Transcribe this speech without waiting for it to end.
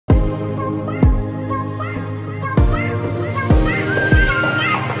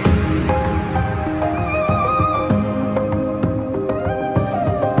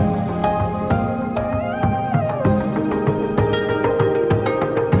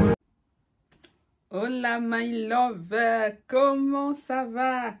Hola, my lover, comment ça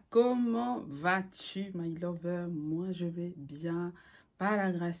va? Comment vas-tu, my lover? Moi, je vais bien. Par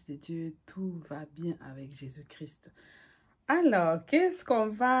la grâce de Dieu, tout va bien avec Jésus-Christ. Alors, qu'est-ce qu'on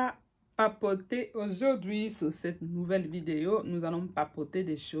va papoter aujourd'hui sur cette nouvelle vidéo? Nous allons papoter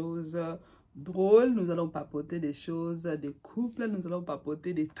des choses drôles, nous allons papoter des choses de couple, nous allons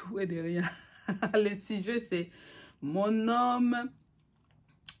papoter de tout et de rien. Le sujet, c'est mon homme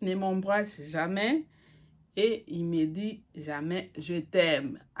ne m'embrasse jamais et il me dit jamais je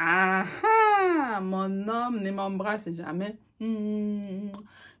t'aime. Ah ah, mon homme ne m'embrasse jamais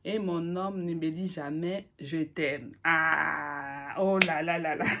et mon homme ne me dit jamais je t'aime. Ah, oh là là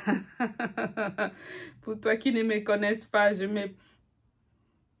là là. Pour toi qui ne me connaissent pas, je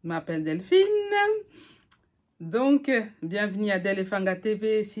m'appelle Delphine. Donc, bienvenue à Delefanga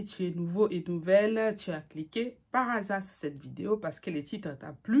TV. Si tu es nouveau et nouvelle, tu as cliqué par hasard sur cette vidéo parce que le titre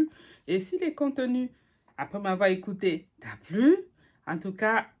t'a plu. Et si les contenus, après m'avoir écouté, t'a plu, en tout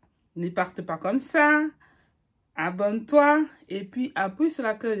cas, ne parte pas comme ça. Abonne-toi et puis appuie sur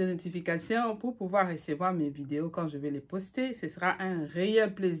la cloche de notification pour pouvoir recevoir mes vidéos quand je vais les poster. Ce sera un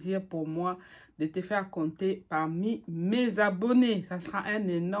réel plaisir pour moi de te faire compter parmi mes abonnés. Ça sera un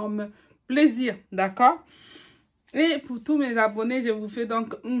énorme plaisir, d'accord? Et pour tous mes abonnés, je vous fais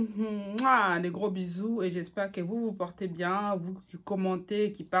donc des gros bisous et j'espère que vous vous portez bien. Vous qui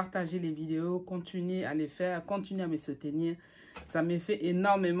commentez, qui partagez les vidéos, continuez à les faire, continuez à me soutenir. Ça me fait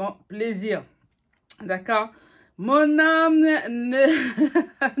énormément plaisir. D'accord? Mon homme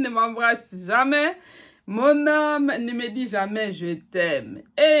ne m'embrasse jamais. Mon homme ne me dit jamais je t'aime.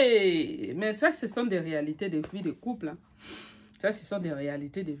 Hey, mais ça, ce sont des réalités de vie de couple. Hein. Ça, ce sont des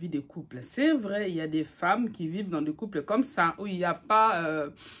réalités de vie de couple. C'est vrai, il y a des femmes qui vivent dans des couples comme ça, où il n'y a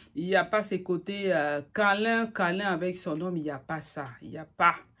pas ces côtés câlin avec son homme. Il n'y a pas ça. Il n'y a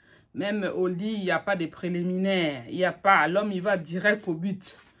pas. Même au lit, il n'y a pas de préliminaires. Il n'y a pas. L'homme, il va direct au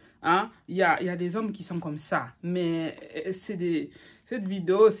but. Hein? Il y a des hommes qui sont comme ça. Mais cette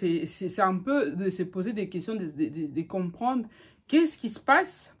vidéo, c'est un peu de se poser des questions, de comprendre qu'est-ce qui se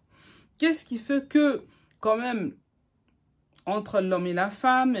passe. Qu'est-ce qui fait que, quand même, entre l'homme et la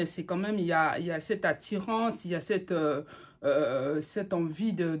femme, c'est quand même, il y a cette attirance, il y a cette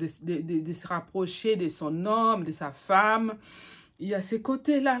envie de se rapprocher de son homme, de sa femme. Il y a ce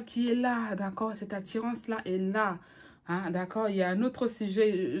côté-là qui est là, d'accord? Cette attirance-là est là, hein, d'accord? Il y a un autre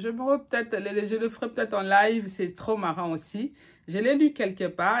sujet, je le ferai peut-être en live, c'est trop marrant aussi. Je l'ai lu quelque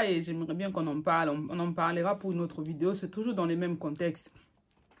part et j'aimerais bien qu'on en parle. On en parlera pour une autre vidéo, c'est toujours dans les mêmes contextes,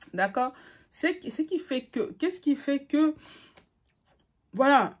 d'accord? Qu'est-ce qui fait que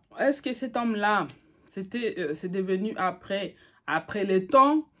voilà, est-ce que cet homme-là, c'est devenu après le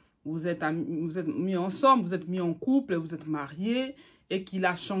temps, vous êtes mis ensemble, vous êtes mis en couple, vous êtes mariés, et qu'il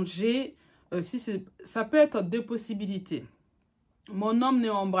a changé, ça peut être deux possibilités. Mon homme ne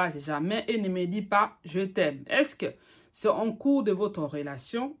m'embrasse jamais et ne me dit pas « je t'aime ». Est-ce que c'est en cours de votre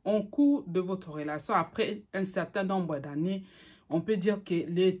relation, après un certain nombre d'années, on peut dire que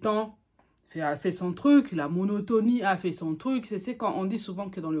les temps a fait son truc, la monotonie a fait son truc. C'est quand on dit souvent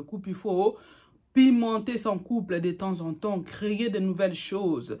que dans le couple, il faut pimenter son couple de temps en temps, créer de nouvelles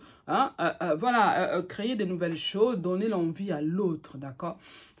choses. Hein? Créer de nouvelles choses, donner l'envie à l'autre, d'accord?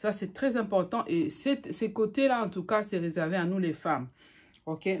 Ça, c'est très important. Et ces côtés-là, en tout cas, c'est réservé à nous les femmes.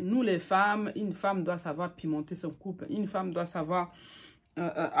 Ok? Nous les femmes, une femme doit savoir pimenter son couple. Une femme doit savoir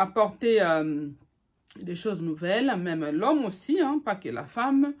apporter des choses nouvelles. Même l'homme aussi, hein, pas que la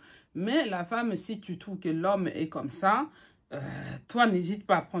femme. Mais la femme, si tu trouves que l'homme est comme ça, toi, n'hésite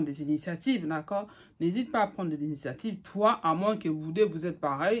pas à prendre des initiatives, d'accord? N'hésite pas à prendre des initiatives. Toi, à moins que vous deux, vous êtes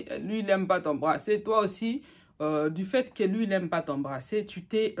pareil, lui, il n'aime pas t'embrasser. Toi aussi, du fait que lui, il n'aime pas t'embrasser, tu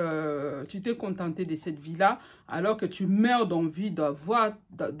t'es contenté de cette vie-là, alors que tu meurs d'envie de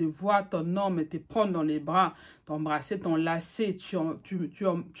voir ton homme te prendre dans les bras, t'embrasser, t'enlacer.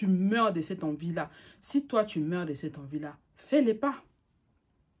 Tu meurs de cette envie-là. Si toi, tu meurs de cette envie-là, fais-les pas.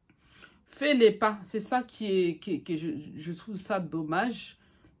 Fais-les pas. C'est ça que je trouve ça dommage.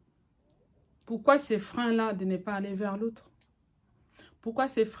 Pourquoi ces freins-là de ne pas aller vers l'autre? Pourquoi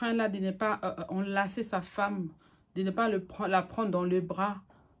ces freins-là de ne pas enlacer sa femme, de ne pas la prendre dans le bras,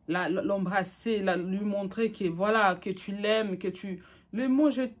 l'embrasser, lui montrer que voilà, que tu l'aimes, que tu... Le mot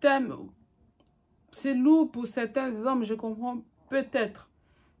 « je t'aime », c'est lourd pour certains hommes, je comprends peut-être.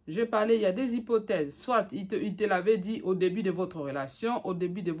 J'ai parlé, il y a des hypothèses. Soit il te l'avait dit au début de votre relation, au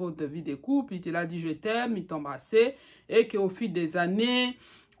début de votre vie de couple, il te l'a dit je t'aime, il t'embrassait, et qu'au fil des années,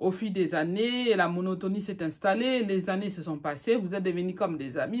 la monotonie s'est installée, les années se sont passées, vous êtes devenus comme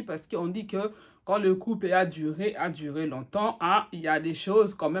des amis parce qu'on dit que quand le couple a duré longtemps, hein, il y a des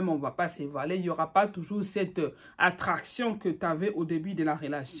choses quand même, on ne va pas s'évaler. Il n'y aura pas toujours cette attraction que tu avais au début de la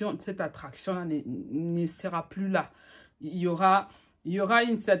relation. Cette attraction-là ne sera plus là. Il y aura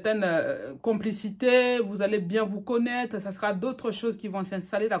une certaine complicité, vous allez bien vous connaître, ça sera d'autres choses qui vont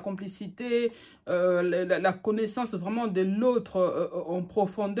s'installer, la complicité, la connaissance vraiment de l'autre en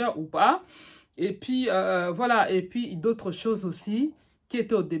profondeur ou pas. Et puis, voilà, et puis d'autres choses aussi qui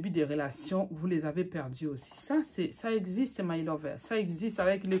étaient au début des relations, vous les avez perdues aussi. Ça existe, my lover. Ça existe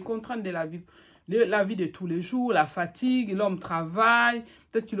avec les contraintes de la vie de tous les jours, la fatigue, l'homme travaille,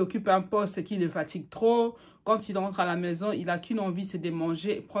 peut-être qu'il occupe un poste qui le fatigue trop. Quand il rentre à la maison, il n'a qu'une envie, c'est de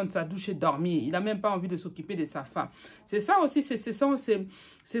manger, prendre sa douche et dormir. Il n'a même pas envie de s'occuper de sa femme. C'est ça aussi, ce sont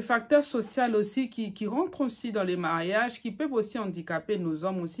ces facteurs sociaux aussi qui rentrent aussi dans les mariages, qui peuvent aussi handicaper nos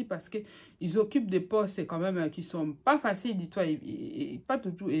hommes aussi parce qu'ils occupent des postes quand même qui ne sont pas faciles, dis-toi, et pas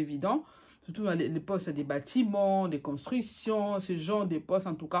du tout évidents. Surtout dans les postes des bâtiments, des constructions, ce genre de postes,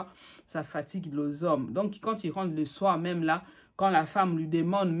 en tout cas, ça fatigue les hommes. Donc, quand ils rentrent le soir, même là, quand la femme lui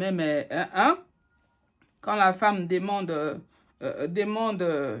demande même quand la femme demande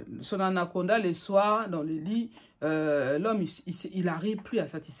son anaconda le soir dans le lit, l'homme, il n'arrive plus à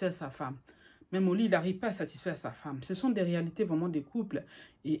satisfaire sa femme. Même au lit, il n'arrive pas à satisfaire sa femme. Ce sont des réalités vraiment des couples.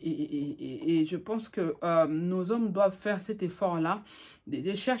 Et je pense que nos hommes doivent faire cet effort-là,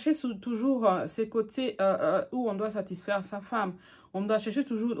 de chercher toujours ces côtés où on doit satisfaire sa femme. On doit chercher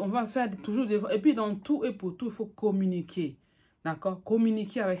toujours, on va faire toujours des efforts. Et puis dans tout et pour tout, il faut communiquer. D'accord?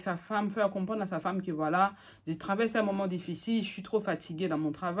 Communiquer avec sa femme, faire comprendre à sa femme que voilà, je traverse un moment difficile, je suis trop fatiguée dans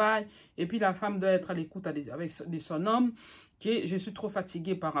mon travail. Et puis la femme doit être à l'écoute avec son homme, que je suis trop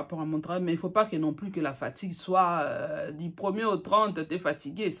fatiguée par rapport à mon travail. Mais il ne faut pas que non plus que la fatigue soit du 1er au 30, tu es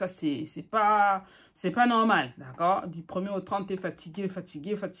fatigué. Ça, c'est pas normal. D'accord? Du 1er au 30, tu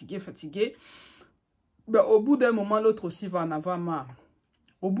es fatigué. Ben, au bout d'un moment, l'autre aussi va en avoir marre.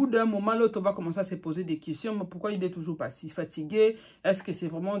 Au bout d'un moment, l'autre va commencer à se poser des questions. Mais pourquoi il n'est toujours pas si fatigué? Est-ce que c'est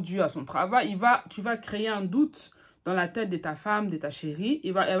vraiment dû à son travail? Tu vas créer un doute dans la tête de ta femme, de ta chérie.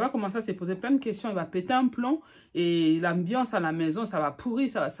 Elle va commencer à se poser plein de questions. Elle va péter un plomb. Et l'ambiance à la maison, ça va pourrir.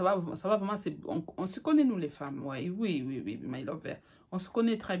 Ça va vraiment... On se connaît, nous, les femmes. Oui, my lover. On se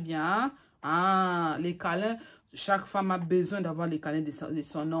connaît très bien. Ah, les câlins. Chaque femme a besoin d'avoir les câlins de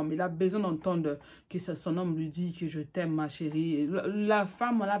son homme. Il a besoin d'entendre que son homme lui dit que je t'aime, ma chérie. La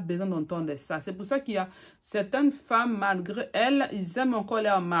femme, elle a besoin d'entendre ça. C'est pour ça qu'il y a certaines femmes, malgré elles, ils aiment encore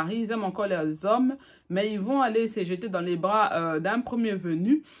leur mari, ils aiment encore leurs hommes, mais ils vont aller se jeter dans les bras d'un premier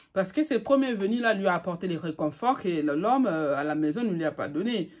venu parce que ce premier venu-là lui a apporté les réconforts que l'homme à la maison ne lui a pas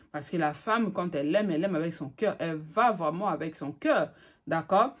donné. Parce que la femme, quand elle aime avec son cœur. Elle va vraiment avec son cœur.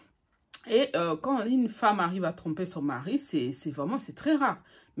 D'accord? Et quand une femme arrive à tromper son mari, c'est très rare.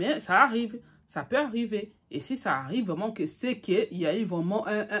 Mais ça arrive, ça peut arriver. Et si ça arrive vraiment, que c'est qu'il y a eu vraiment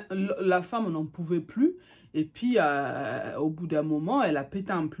la femme n'en pouvait plus. Et puis, au bout d'un moment, elle a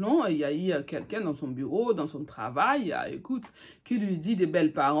pété un plomb. Il y a eu quelqu'un dans son bureau, dans son travail, écoute, qui lui dit des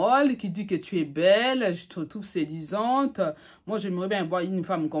belles paroles, qui dit que tu es belle, je te trouve séduisante. Moi, j'aimerais bien voir une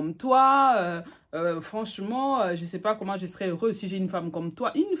femme comme toi. Franchement, je ne sais pas comment je serais heureuse si j'ai une femme comme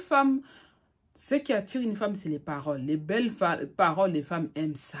toi. Une femme, ce qui attire une femme, c'est les paroles. Les belles paroles, les femmes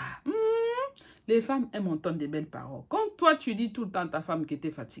aiment ça. Les femmes aiment entendre des belles paroles. Quand toi, tu dis tout le temps à ta femme que tu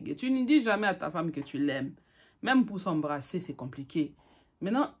es fatiguée, tu ne dis jamais à ta femme que tu l'aimes. Même pour s'embrasser, c'est compliqué.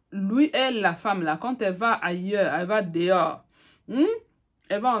 Maintenant, elle, la femme, là, quand elle va ailleurs, elle va dehors,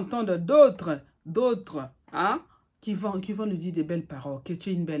 elle va entendre d'autres, hein, qui vont lui dire des belles paroles, que tu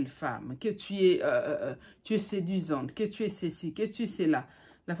es une belle femme, que tu es séduisante, que tu es ceci, que tu es cela.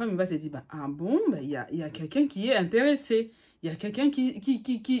 La femme va se dire, bah, ah bon, il y a quelqu'un qui est intéressé. Il y a quelqu'un qui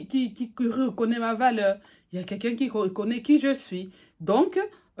reconnaît ma valeur. Il y a quelqu'un qui reconnaît qui je suis. Donc,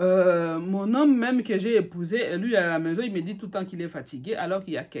 mon homme même que j'ai épousé, lui à la maison, il me dit tout le temps qu'il est fatigué. Alors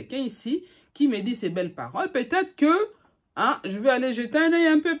qu'il y a quelqu'un ici qui me dit ces belles paroles. Peut-être que je vais aller jeter un œil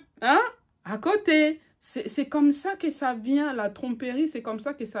un peu à côté. C'est comme ça que ça vient, la tromperie. C'est comme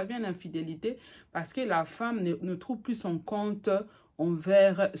ça que ça vient l'infidélité. Parce que la femme ne trouve plus son compte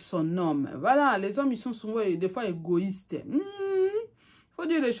envers son homme. Voilà, les hommes, ils sont souvent, des fois, égoïstes. Il faut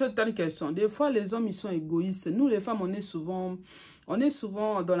dire les choses telles qu'elles sont. Des fois, les hommes, ils sont égoïstes. Nous, les femmes, on est souvent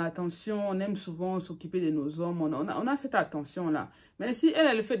dans l'attention, on aime souvent s'occuper de nos hommes, on a cette attention-là. Mais si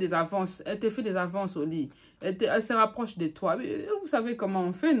elle fait des avances, elle te fait des avances au lit, elle se rapproche de toi, vous savez comment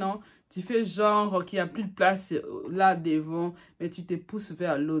on fait, non? Tu fais genre qu'il n'y a plus de place là devant, mais tu te pousses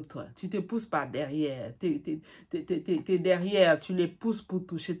vers l'autre. Tu te pousses par derrière. T'es derrière, tu les pousses pour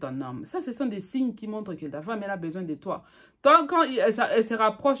toucher ton homme. Ça, ce sont des signes qui montrent que ta femme, elle a besoin de toi. Toi, quand elle se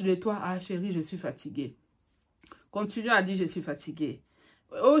rapproche de toi, ah chérie, je suis fatiguée. Continue à dire, je suis fatiguée.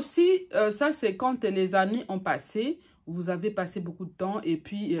 Aussi, ça, c'est quand les années ont passé. Vous avez passé beaucoup de temps et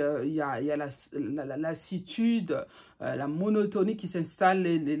puis il y a la lassitude, la monotonie qui s'installe,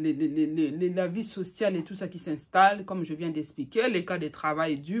 la vie sociale et tout ça qui s'installe, comme je viens d'expliquer, les cas de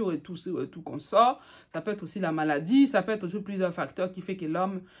travail durs et tout qu'on sort. Ça peut être aussi la maladie, ça peut être aussi plusieurs facteurs qui fait que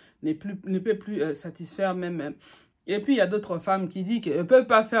l'homme ne peut plus satisfaire même. Et puis il y a d'autres femmes qui disent qu'elles ne peuvent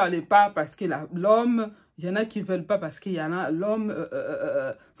pas faire les pas parce que l'homme... Il y en a qui ne veulent pas parce qu'il y en a l'homme...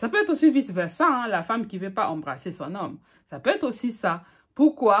 ça peut être aussi vice-versa, hein, la femme qui ne veut pas embrasser son homme. Ça peut être aussi ça.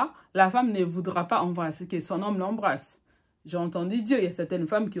 Pourquoi la femme ne voudra pas embrasser, que son homme l'embrasse? J'ai entendu dire, il y a certaines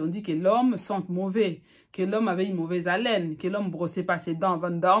femmes qui ont dit que l'homme sent mauvais, que l'homme avait une mauvaise haleine, que l'homme brossait pas ses dents avant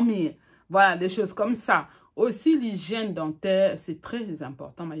de dormir. Voilà, des choses comme ça. Aussi, l'hygiène dentaire, c'est très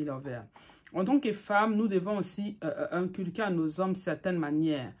important, my lover. En tant que femme, nous devons aussi inculquer à nos hommes certaines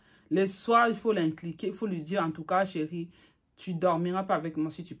manières. Les soirs, il faut l'inculquer, il faut lui dire, en tout cas, chérie, tu dormiras pas avec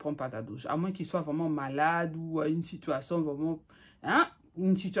moi si tu prends pas ta douche. À moins qu'il soit vraiment malade ou une situation vraiment, hein,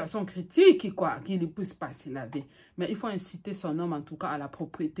 une situation critique, quoi, qu'il ne puisse pas se laver. Mais il faut inciter son homme, en tout cas, à la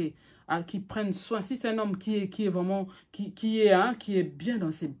propreté, à qu'il prenne soin. Si c'est un homme qui est vraiment, qui est bien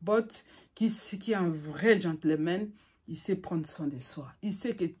dans ses bottes, qui est un vrai gentleman, il sait prendre soin de soi. Il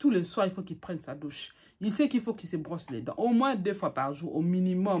sait que tous les soirs, il faut qu'il prenne sa douche. Il sait qu'il faut qu'il se brosse les dents. Au moins 2 fois par jour, au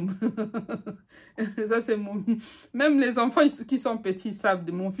minimum. Ça, c'est mon... Même les enfants qui sont petits savent.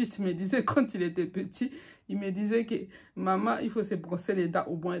 Mon fils me disait, quand il était petit, il me disait que maman, il faut se brosser les dents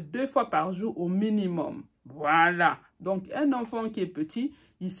au moins 2 fois par jour, au minimum. Voilà. Donc, un enfant qui est petit,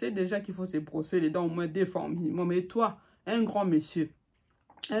 il sait déjà qu'il faut se brosser les dents au moins 2 fois au minimum. Et toi, un grand monsieur,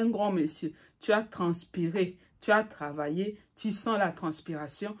 tu as transpiré. Tu as travaillé, tu sens la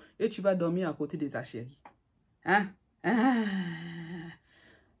transpiration et tu vas dormir à côté de ta chérie. Hein?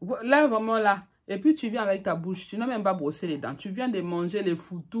 Là, vraiment là. Et puis tu viens avec ta bouche. Tu n'as même pas brossé les dents. Tu viens de manger les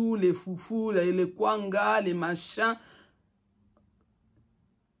foutous, les foufous, les kwangas, les machins.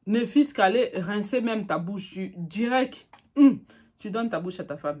 Ne fût-ce qu'aller rincer même ta bouche. Direct. Tu donnes ta bouche à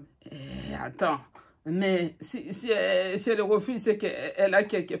ta femme. Attends. Mais si elle refuse, c'est qu'elle a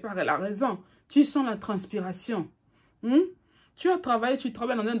quelque part, elle a raison. Tu sens la transpiration. Tu as travaillé, tu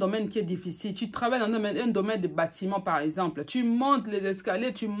travailles dans un domaine qui est difficile. Tu travailles dans un domaine de bâtiment, par exemple. Tu montes les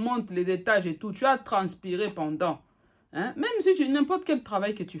escaliers, tu montes les étages et tout. Tu as transpiré pendant. Hein? Même si n'importe quel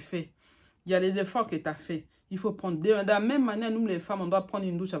travail que tu fais, il y a les efforts que tu as fait. Il faut prendre. De la même manière, nous les femmes, on doit prendre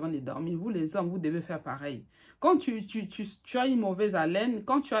une douche avant de dormir. Vous les hommes, vous devez faire pareil. Quand tu as une mauvaise haleine,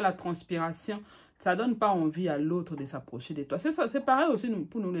 quand tu as la transpiration, ça ne donne pas envie à l'autre de s'approcher de toi. C'est pareil aussi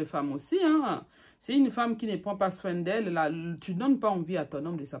pour nous les femmes aussi. Hein. C'est une femme qui ne prend pas soin d'elle. Tu ne donnes pas envie à ton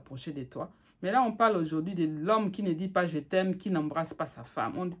homme de s'approcher de toi. Mais là, on parle aujourd'hui de l'homme qui ne dit pas je t'aime, qui n'embrasse pas sa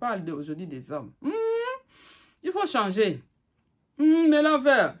femme. On parle aujourd'hui des hommes. Il faut changer. Mes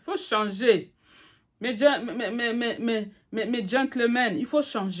lovers, il faut changer. Mes gentlemen, il faut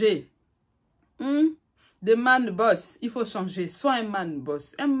changer. Des man boss, il faut changer. Sois un man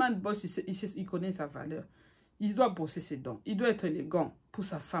boss. Un man boss, il connaît sa valeur. Il doit bosser ses dents. Il doit être élégant pour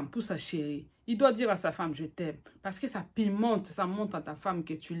sa femme, pour sa chérie. Il doit dire à sa femme, je t'aime. Parce que ça pimente, ça montre à ta femme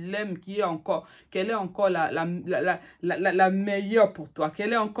que tu l'aimes, qu'elle est encore la meilleure pour toi.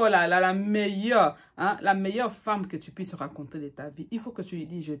 Qu'elle est encore la meilleure, hein, la meilleure femme que tu puisses rencontrer de ta vie. Il faut que tu lui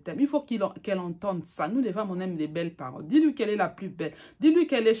dises, je t'aime. Il faut qu'elle entende ça. Nous, les femmes, on aime les belles paroles. Dis-lui qu'elle est la plus belle. Dis-lui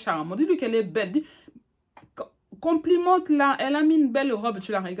qu'elle est charmante. Dis-lui qu'elle est belle. Complimente-la. Elle a mis une belle robe.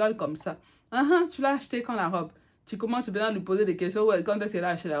 Tu la regardes comme ça. Tu l'as acheté quand la robe? Tu commences bien à lui poser des questions. Quand est-ce qu'elle a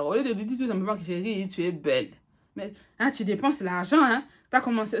acheté la robe? Au lieu de lui dire tout simplement que chérie, tu es belle. Mais tu dépenses l'argent. Hein? Tu as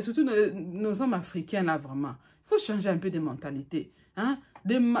commencé, surtout nos hommes africains là vraiment. Il faut changer un peu de mentalité. Hein?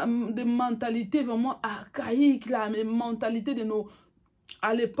 Des mentalités vraiment archaïques là. Mais mentalités de nos...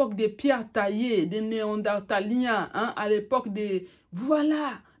 À l'époque des pierres taillées, des néandertaliens. Hein? À l'époque des...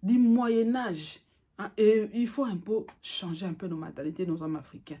 Voilà, du Moyen-Âge. Hein? Et il faut un peu changer un peu nos mentalités, nos hommes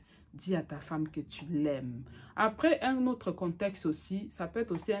africains. Dis à ta femme que tu l'aimes. Après, un autre contexte aussi, ça peut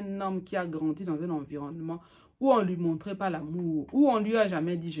être aussi un homme qui a grandi dans un environnement où on ne lui montrait pas l'amour, où on lui a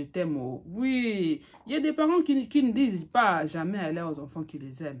jamais dit je t'aime. Oh. Oui, il y a des parents qui ne disent pas jamais à leurs enfants qu'ils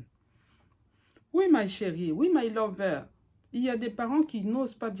les aiment. Oui, ma chérie, oui, my lover. Il y a des parents qui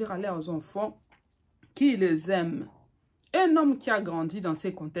n'osent pas dire à leurs enfants qu'ils les aiment. Un homme qui a grandi dans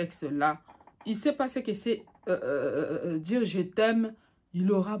ces contextes-là, il sait pas ce que c'est dire je t'aime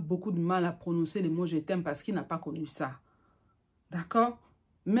il aura beaucoup de mal à prononcer les mots je t'aime parce qu'il n'a pas connu ça. D'accord?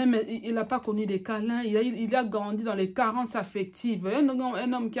 Même il n'a pas connu des câlins, il a grandi dans les carences affectives.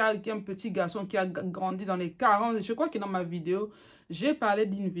 Un homme qui a un petit garçon qui a grandi dans les carences, je crois que dans ma vidéo, j'ai parlé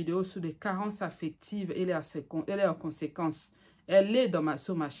d'une vidéo sur les carences affectives et leurs conséquences. Elle est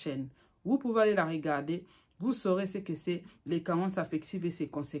sur ma chaîne. Vous pouvez aller la regarder. Vous saurez ce que c'est les carences affectives et ses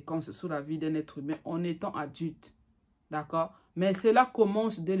conséquences sur la vie d'un être humain en étant adulte. D'accord? Mais cela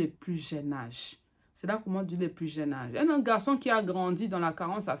commence dès le plus jeune âge. C'est là comment dit le plus jeune âge. Un garçon qui a grandi dans la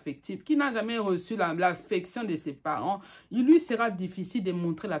carence affective, qui n'a jamais reçu l'affection de ses parents, il lui sera difficile de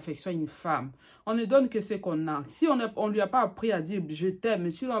montrer l'affection à une femme. On ne donne que ce qu'on a. Si on ne lui a pas appris à dire je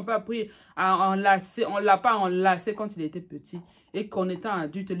t'aime, si on n'a pas appris à enlacer, on ne l'a pas enlacé quand il était petit, et qu'en étant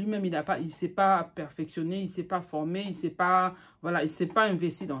adulte, lui-même, il ne s'est pas perfectionné, il ne s'est pas formé, il ne s'est pas, voilà, il s'est pas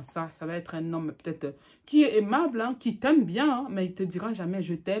investi dans ça. Ça va être un homme peut-être qui est aimable, hein, qui t'aime bien, hein, mais il ne te dira jamais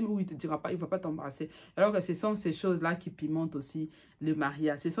je t'aime ou il ne te dira pas, il ne va pas t'embrasser. Alors que ce sont ces choses-là qui pimentent aussi le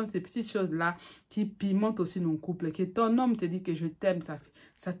mariage. Ce sont ces petites choses-là qui pimentent aussi nos couples. Que ton homme te dit que je t'aime,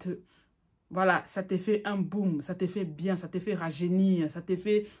 voilà, ça te fait un boom, ça te fait bien, ça te fait rajeunir, ça te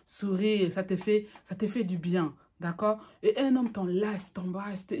fait sourire, ça te fait du bien. D'accord? Et un homme t'enlace,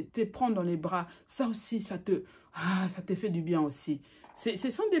 t'embrasse, te prend dans les bras. Ça aussi, ça te fait du bien aussi.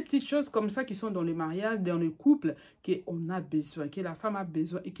 Ce sont des petites choses comme ça qui sont dans les mariages, dans les couples, qu'on a besoin, que la femme a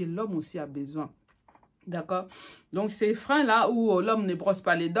besoin et que l'homme aussi a besoin. D'accord? Donc, ces freins-là où l'homme ne brosse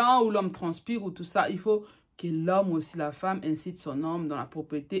pas les dents, où l'homme transpire, ou tout ça, il faut que l'homme aussi, la femme, incite son homme dans la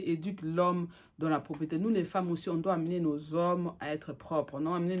propriété, éduque l'homme dans la propriété. Nous, les femmes aussi, on doit amener nos hommes à être propres. On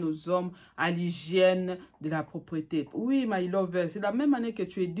doit amener nos hommes à l'hygiène de la propriété. Oui, my lover, c'est la même manière que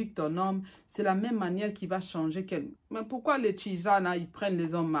tu éduques ton homme, c'est la même manière qui va changer. Mais pourquoi les chisas, là, ils prennent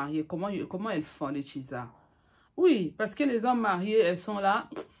les hommes mariés? Comment elles font, les chisas? Oui, parce que les hommes mariés, elles sont là,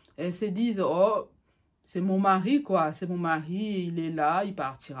 elles se disent, oh, c'est mon mari, quoi. C'est mon mari, il est là, il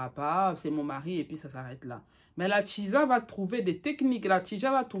partira pas. C'est mon mari, et puis ça s'arrête là. Mais la chisa va trouver des techniques, la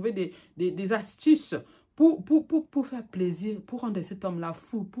chisa va trouver des astuces pour faire plaisir, pour rendre cet homme-là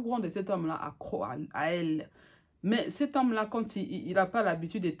fou, pour rendre cet homme-là accro à elle. Mais cet homme-là, quand il n'a pas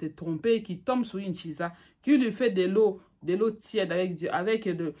l'habitude de te tromper, qu'il tombe sur une chisa, qui lui fait de l'eau tiède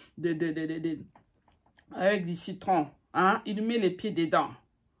avec du citron, hein, il lui met les pieds dedans,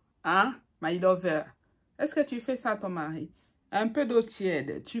 hein, my lover. Est-ce que tu fais ça à ton mari? Un peu d'eau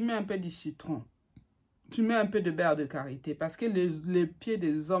tiède, tu mets un peu du citron, tu mets un peu de beurre de karité, parce que les pieds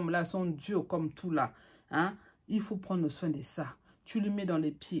des hommes là sont durs comme tout là, hein? Il faut prendre soin de ça. Tu le mets dans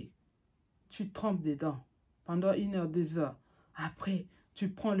les pieds, tu trempes dedans pendant 1 heure, 2 heures. Après, tu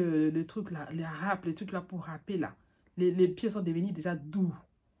prends le truc là, les râpes, les trucs là pour râper là. Les pieds sont devenus déjà doux,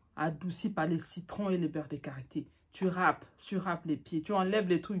 adoucis par les citrons et le beurre de karité. Tu râpes les pieds, tu enlèves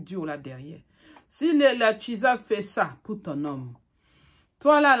les trucs durs là derrière. Si la chisa fait ça pour ton homme,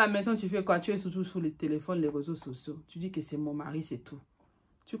 toi là à la maison tu fais quoi? Tu es surtout sur les téléphones, les réseaux sociaux. Tu dis que c'est mon mari, c'est tout.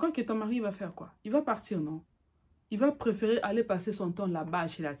 Tu crois que ton mari va faire quoi? Il va partir, non? Il va préférer aller passer son temps là-bas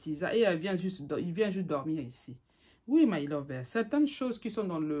chez la chisa et il vient juste dormir ici. Oui, my lover, certaines choses qui sont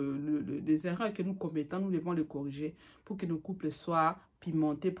dans les erreurs que nous commettons, nous devons les corriger pour que nos couples soient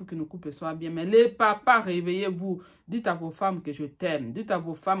pimentés, pour que nos couples soient bien. Mais les papas, réveillez-vous. Dites à vos femmes que je t'aime. Dites à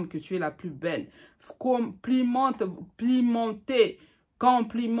vos femmes que tu es la plus belle.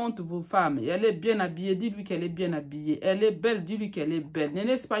 Complimente vos femmes. Et elle est bien habillée, dis-lui qu'elle est bien habillée. Elle est belle, dis-lui qu'elle est belle. Ne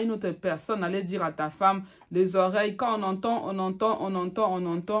laisse pas une autre personne aller dire à ta femme les oreilles. Quand on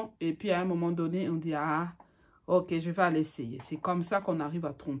entend. Et puis à un moment donné, on dit, ah, ok, je vais aller essayer. C'est comme ça qu'on arrive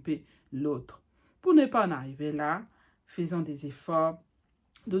à tromper l'autre. Pour ne pas en arriver là, faisons des efforts.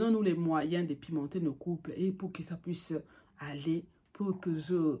 Donnons-nous les moyens de pimenter nos couples et pour que ça puisse aller pour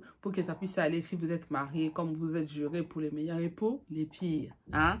toujours. Pour que ça puisse aller si vous êtes mariés, comme vous êtes jurés pour les meilleurs et pour les pires.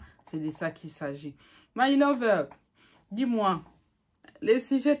 Hein? C'est de ça qu'il s'agit. My lover, dis-moi, le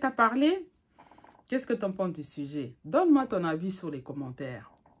sujet t'a parlé? Qu'est-ce que tu en penses du sujet? Donne-moi ton avis sur les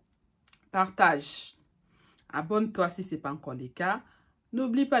commentaires. Partage. Abonne-toi si ce n'est pas encore le cas.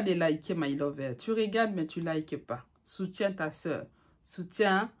 N'oublie pas de liker, my lover. Tu regardes, mais tu ne likes pas. Soutiens ta soeur.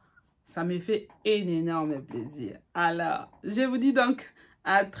 Soutiens, ça me fait un énorme plaisir. Alors, je vous dis donc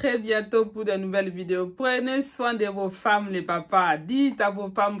à très bientôt pour de nouvelles vidéos. Prenez soin de vos femmes, les papas. Dites à vos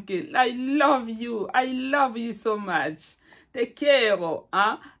femmes que I love you so much. Te quiero,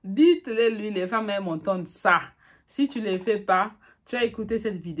 hein? Dites-le-lui, les femmes aiment entendre ça. Si tu ne le fais pas, tu as écouté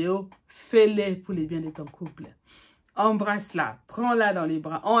cette vidéo, fais-le pour le bien de ton couple. Embrasse-la, prends-la dans les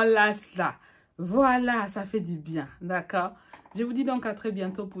bras, enlace-la. Voilà, ça fait du bien, d'accord? Je vous dis donc à très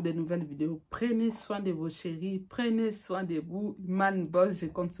bientôt pour de nouvelles vidéos. Prenez soin de vos chéris, prenez soin de vous. Man boss, je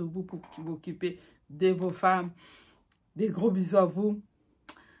compte sur vous pour vous occuper de vos femmes. Des gros bisous à vous.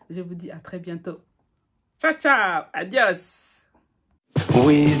 Je vous dis à très bientôt. Ciao, ciao. Adios.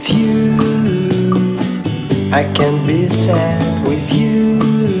 With you, I can be sad with you.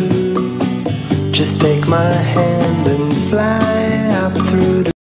 Just take my hand and fly up through the